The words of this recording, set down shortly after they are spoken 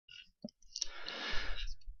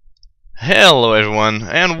Hello everyone,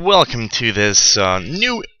 and welcome to this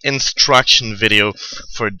new instruction video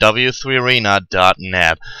for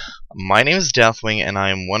W3Arena.net. My name is Deathwing, and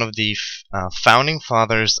I am one of the founding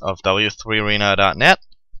fathers of W3Arena.net,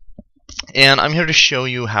 and I'm here to show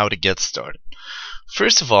you how to get started.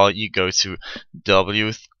 First of all, you go to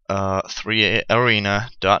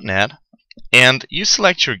W3Arena.net, and you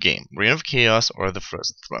select your game, Reign of Chaos or the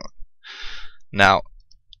Frozen Throne. Now,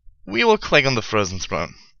 we will click on the Frozen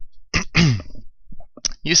Throne.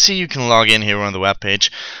 You see you can log in here on the web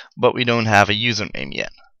page, but we don't have a username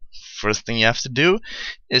yet. First thing you have to do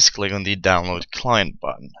is click on the download client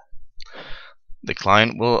button. The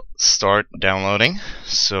client will start downloading,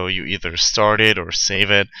 so you either start it or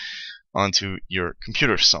save it onto your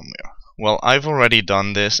computer somewhere. Well, I've already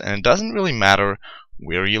done this, and it doesn't really matter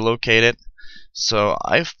where you locate it, so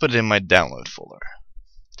I've put it in my download folder.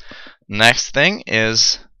 Next thing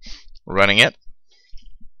is running it.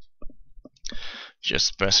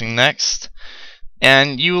 Just pressing next,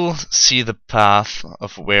 and you'll see the path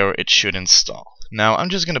of where it should install. Now I'm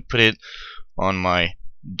just going to put it on my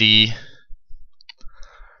D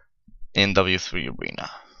in W3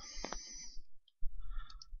 Arena,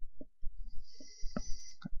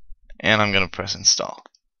 and I'm going to press install.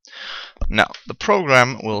 Now the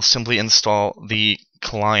program will simply install the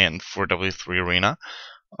client for W3 Arena,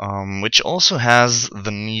 which also has the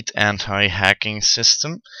neat anti-hacking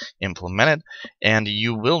system implemented, and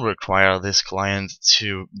you will require this client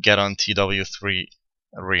to get on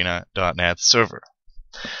W3Arena.net server.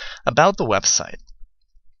 About the website,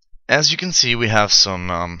 as you can see, we have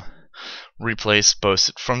some replays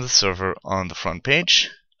posted from the server on the front page.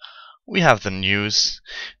 We have the news,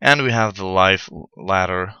 and we have the live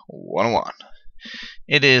ladder 101.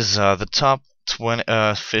 It is the top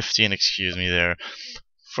 15, excuse me, there,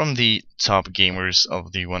 from the top gamers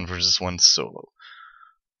of the 1 vs 1 solo.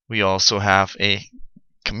 We also have a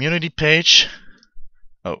community page.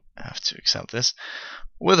 Oh, I have to accept this.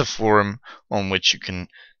 With a forum on which you can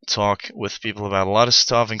talk with people about a lot of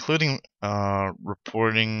stuff, including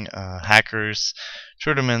reporting hackers,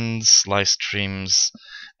 tournaments, live streams,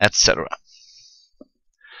 etc.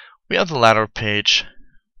 We have the ladder page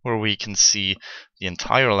where we can see the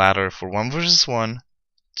entire ladder for 1 vs 1,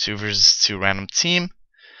 2 vs 2 random team,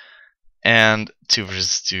 and 2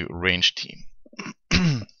 vs 2 range team.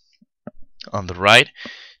 On the right,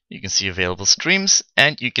 you can see available streams,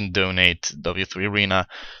 and you can donate to W3 Arena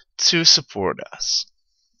to support us.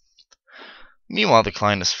 Meanwhile, the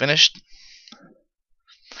client is finished,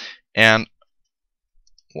 and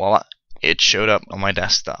voila, it showed up on my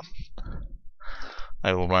desktop.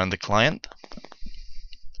 I will run the client,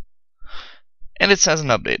 and it says an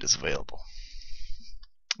update is available.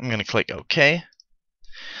 I'm going to click OK.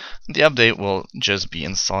 The update will just be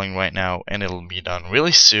installing right now, and it'll be done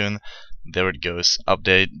really soon. There it goes,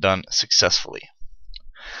 update done successfully.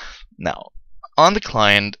 Now, on the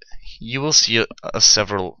client, you will see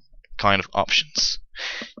several kind of options.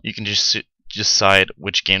 You can just decide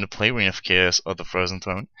which game to play, Reign of Chaos or the Frozen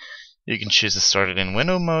Throne. You can choose to start it in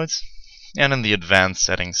window mode, and in the advanced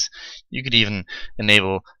settings, you could even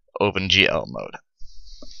enable OpenGL mode.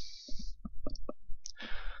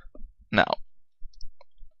 Now,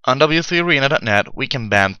 on W3Arena.net, we can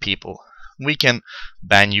ban people. We can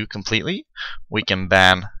ban you completely. We can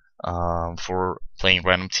ban for playing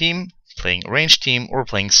random team, playing range team, or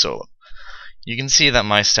playing solo. You can see that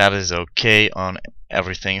my status is okay on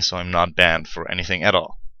everything, so I'm not banned for anything at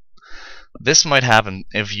all. This might happen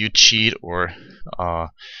if you cheat or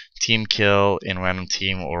team kill in random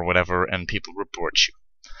team or whatever, and people report you.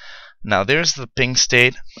 Now there's the ping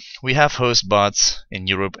state. We have host bots in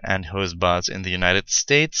Europe and host bots in the United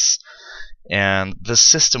States, and the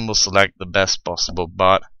system will select the best possible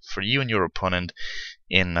bot for you and your opponent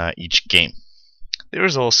in each game. There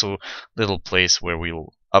is also a little place where we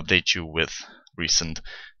will update you with recent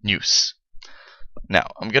news. Now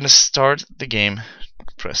I'm gonna start the game,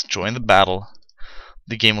 press join the battle,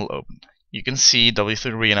 the game will open. You can see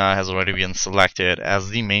W3 Arena has already been selected as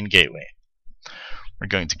the main gateway. We're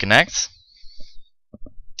going to connect.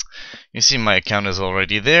 You see my account is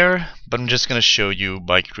already there, but I'm just going to show you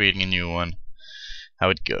by creating a new one how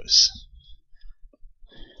it goes.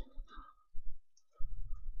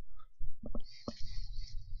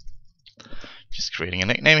 Just creating a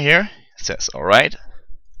nickname here. It says alright.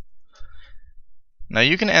 Now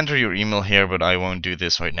you can enter your email here, but I won't do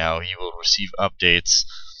this right now. You will receive updates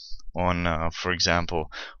on, for example,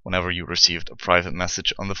 whenever you received a private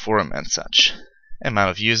message on the forum and such.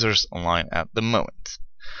 Amount of users online at the moment.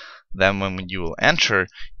 Then when you will enter,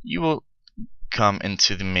 you will come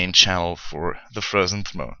into the main channel for the Frozen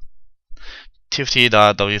Throne.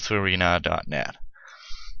 tft.w3arena.net.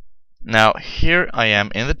 Now here I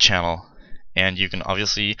am in the channel, and you can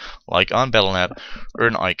obviously, like on Battle.net,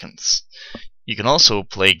 earn icons. You can also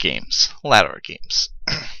play games, ladder games.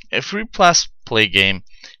 If we press play game,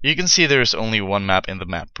 you can see there is only one map in the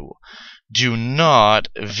map pool. Do not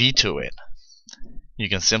veto it. You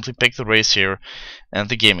can simply pick the race here and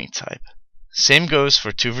the gaming type. Same goes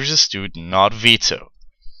for 2 vs 2, do not veto.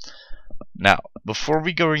 Now, before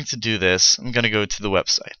we going to do this, I'm gonna go to the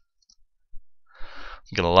website.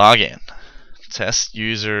 I'm gonna log in. Test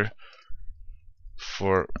user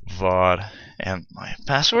for VOD and my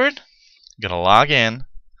password. I'm gonna log in.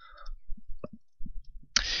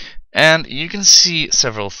 And you can see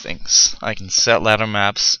several things. I can set ladder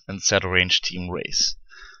maps and set arranged team race.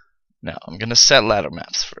 Now, I'm gonna set ladder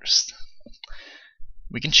maps first.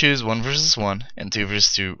 We can choose 1 vs 1 and 2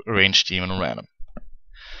 vs 2 arranged team and random.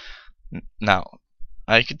 Now,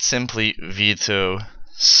 I could simply veto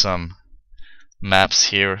some maps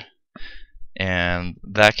here, and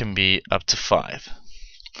that can be up to 5.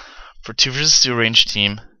 For 2 vs 2 arranged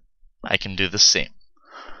team, I can do the same.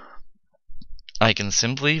 I can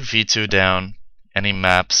simply veto down any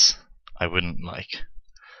maps I wouldn't like.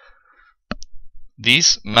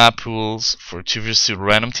 These map pools for 2 vs 2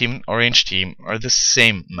 random team and arranged team are the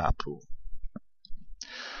same map pool.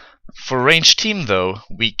 For arranged team though,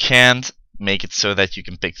 we can't make it so that you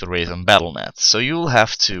can pick the race on Battle.net, so you'll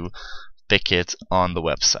have to pick it on the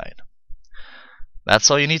website. That's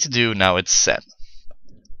all you need to do. Now it's set.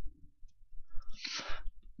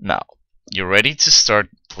 Now, you're ready to start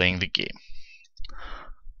playing the game.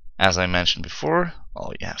 As I mentioned before,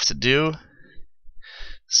 all you have to do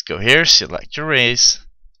is go here, select your race,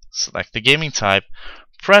 select the gaming type,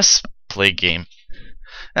 press play game,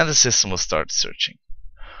 and the system will start searching.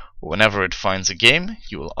 Whenever it finds a game,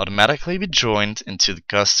 you will automatically be joined into the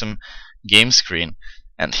custom game screen,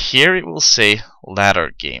 and here it will say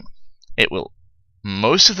ladder game. It will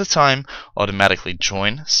most of the time automatically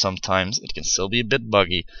join. Sometimes it can still be a bit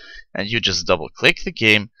buggy, and you just double click the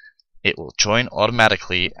game, it will join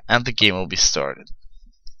automatically, and the game will be started.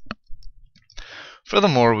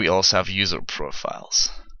 Furthermore, we also have user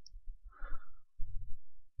profiles.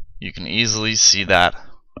 You can easily see that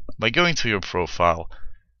by going to your profile,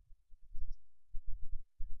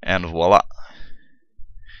 and voila,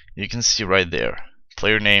 you can see right there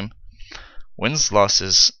player name, wins,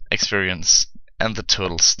 losses, experience, and the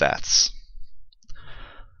total stats.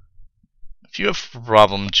 If you have a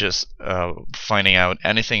problem just finding out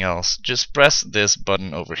anything else, just press this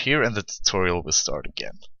button over here and the tutorial will start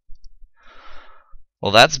again.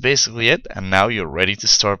 Well, that's basically it, and now you're ready to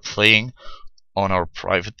start playing on our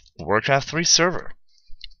private Warcraft 3 server.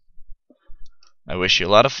 I wish you a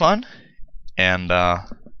lot of fun, and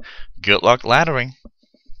good luck laddering.